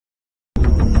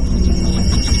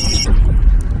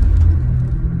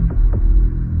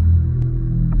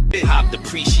shit. Hop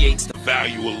depreciates the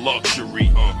value of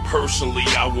luxury. Personally,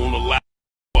 I won't allow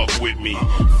fuck with me.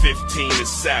 15 in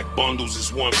sack bundles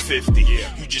is 150.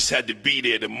 You just had to be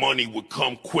there, the money would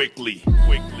come quickly.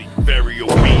 Very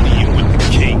obedient with the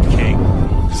cake.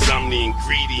 Cause I'm the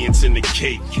ingredients in the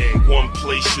cake. One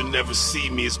place you'll never see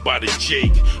me is by the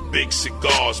Jake. Big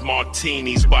cigars,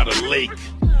 martinis by the lake.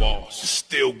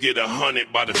 Still get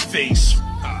 100 by the face.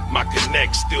 My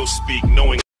connect still speak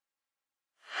knowing.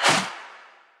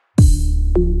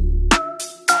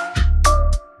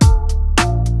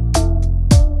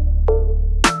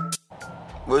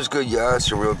 What's good, y'all? It's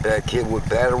Surreal back here with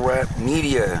Battle Rap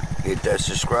Media. Hit that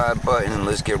subscribe button and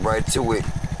let's get right to it.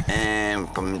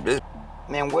 And from this,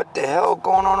 man, what the hell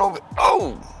going on over?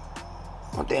 Oh,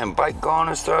 my damn bike gone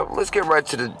and stuff. Let's get right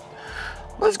to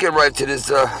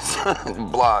this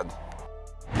blog.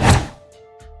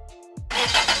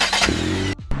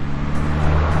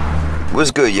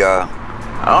 What's good, y'all?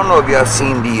 I don't know if y'all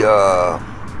seen the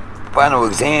final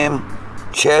exam,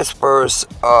 chess versus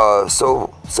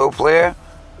Saflare.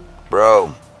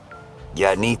 Bro,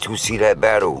 y'all need to see that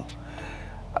battle.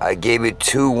 I gave it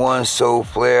 2-1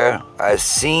 Saflare. I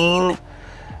seen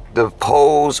the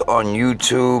polls on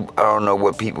YouTube. I don't know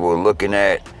what people were looking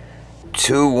at.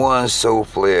 2-1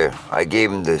 Saflare. I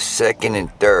gave him the second and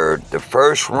third. The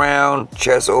first round,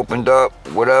 Chess opened up,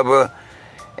 whatever,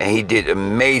 and he did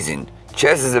amazing.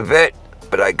 Chess is a vet,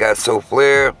 but I got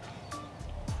Saflare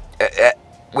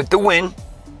with the win,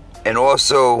 and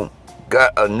also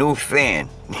got a new fan.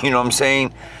 You know what I'm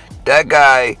saying? That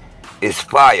guy is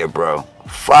fire, bro.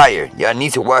 Fire. Y'all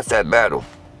need to watch that battle.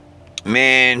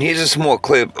 Man, here's a small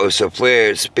clip of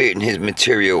Saflare spitting his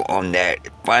material on that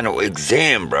final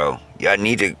exam, bro. You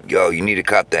need to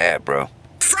cop that, bro.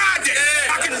 Friday,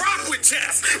 I can rock with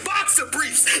chess. Boxer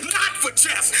briefs, not for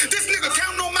chess. This nigga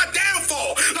counting on my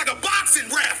downfall like a boxing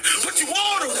ref. But you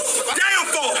all the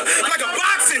downfall like a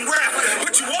boxing ref.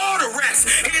 But you all the rest.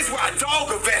 Here's where I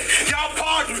dog a vet. Y'all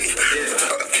pardon me.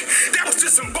 That was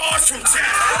just some bars from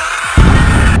chess.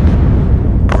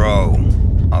 Bro,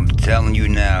 I'm telling you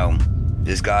now,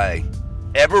 this guy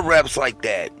ever reps like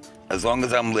that, as long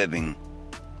as I'm living,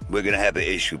 we're gonna have an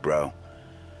issue, bro.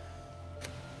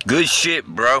 Good shit,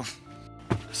 bro.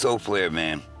 Saflare,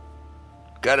 man.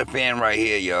 Got a fan right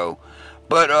here, yo.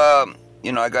 But,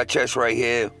 you know, I got Chess right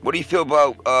here. What do you feel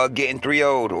about getting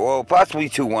 3-0'd or possibly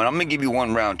 2-1? I'm gonna give you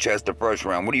one round, Chess, the first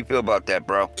round. What do you feel about that,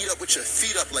 bro? Eat up with your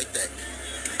feet up like that.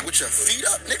 With your feet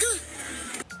up, nigga?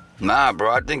 Nah,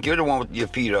 bro, I think you're the one with your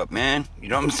feet up, man. You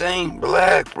know what I'm saying?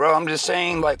 Relax, bro. I'm just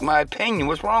saying, like, my opinion.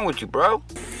 What's wrong with you, bro?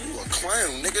 You a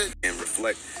clown, nigga. And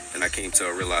reflect, and I came to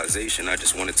a realization. I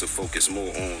just wanted to focus more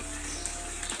on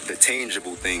the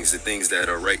tangible things, the things that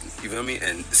are right, you feel me?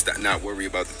 And not worry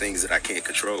about the things that I can't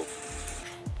control.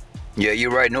 Yeah,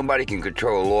 you're right. Nobody can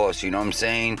control a loss, you know what I'm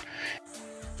saying?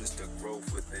 Just the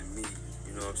growth within me,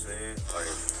 you know what I'm saying? Like,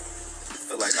 I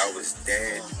feel like I was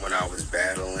dead when I was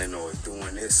battling or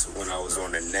doing this when I was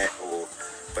on the net,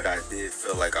 but I did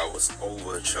feel like I was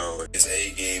overcharged. This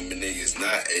A game and niggas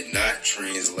not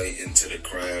translating to the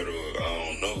crowd, or I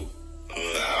don't know.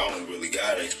 I don't really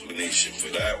got an explanation for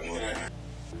that one.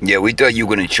 Yeah, we thought you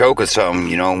were going to choke or something,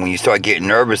 you know, when you start getting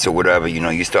nervous or whatever, you know,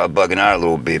 you start bugging out a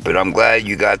little bit. But I'm glad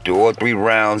you got through all 3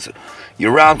 rounds.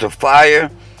 Your round to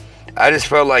fire. I just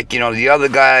felt like, you know, the other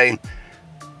guy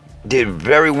did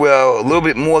very well, a little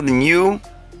bit more than you,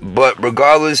 but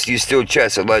regardless, you're still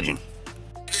Chess, a legend.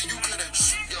 You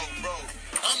could've, yo, bro,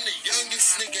 I'm the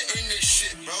youngest nigga in this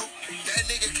shit, bro. That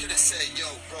nigga could've said, yo,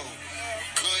 bro,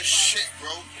 good shit, bro.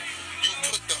 You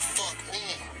put the fuck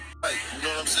on. Like, you know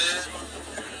what I'm saying?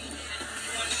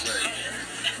 Like,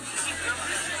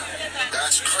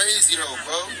 that's crazy though,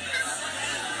 bro.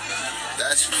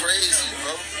 That's crazy,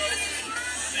 bro.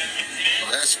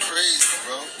 That's crazy,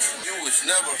 bro. You was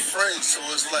never friends, so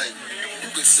it's like, you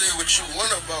can say what you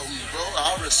want about me, bro.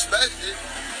 I respect it.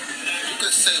 You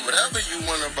can say whatever you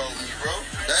want about me, bro.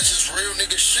 That's just real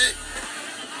nigga shit.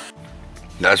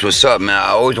 That's what's up, man. I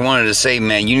always wanted to say,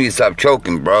 man, you need to stop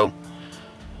choking, bro.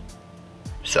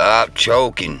 Stop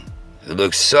choking. It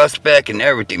looks suspect and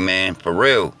everything, man. For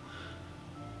real.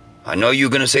 I know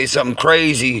you're going to say something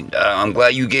crazy. I'm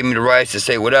glad you gave me the rights to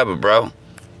say whatever, bro.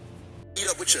 Eat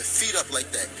up with your feet up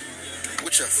like that.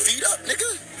 With your feet up,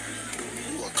 nigga?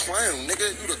 You a clown,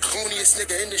 nigga. You the clowniest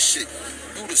nigga in this shit.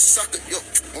 You the sucker. Yo,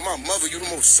 with my mother, you the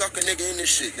most sucker nigga in this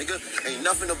shit, nigga. Ain't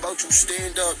nothing about you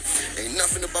stand up. Ain't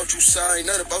nothing about you sign.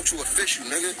 Nothing about you official,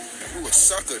 nigga. You a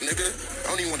sucker, nigga. I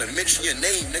don't even want to mention your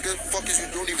name, nigga. Fuck is you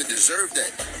don't even deserve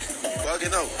that.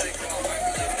 Bugging out.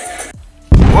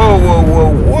 Whoa, whoa,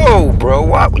 whoa, whoa, bro.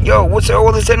 yo. What, yo, what's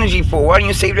all this energy for? Why didn't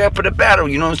you save that for the battle?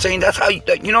 You know what I'm saying? That's how you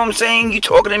know what I'm saying? You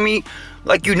talking to me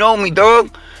like you know me,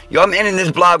 dog. Yo, I'm ending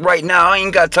this vlog right now. I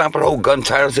ain't got time for the whole gun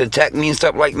titles to attack me and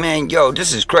stuff like, man. Yo,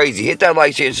 this is crazy. Hit that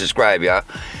like, share, and subscribe, y'all.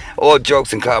 All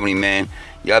jokes and comedy, man.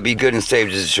 Y'all be good and safe.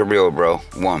 This is surreal, bro.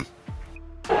 1.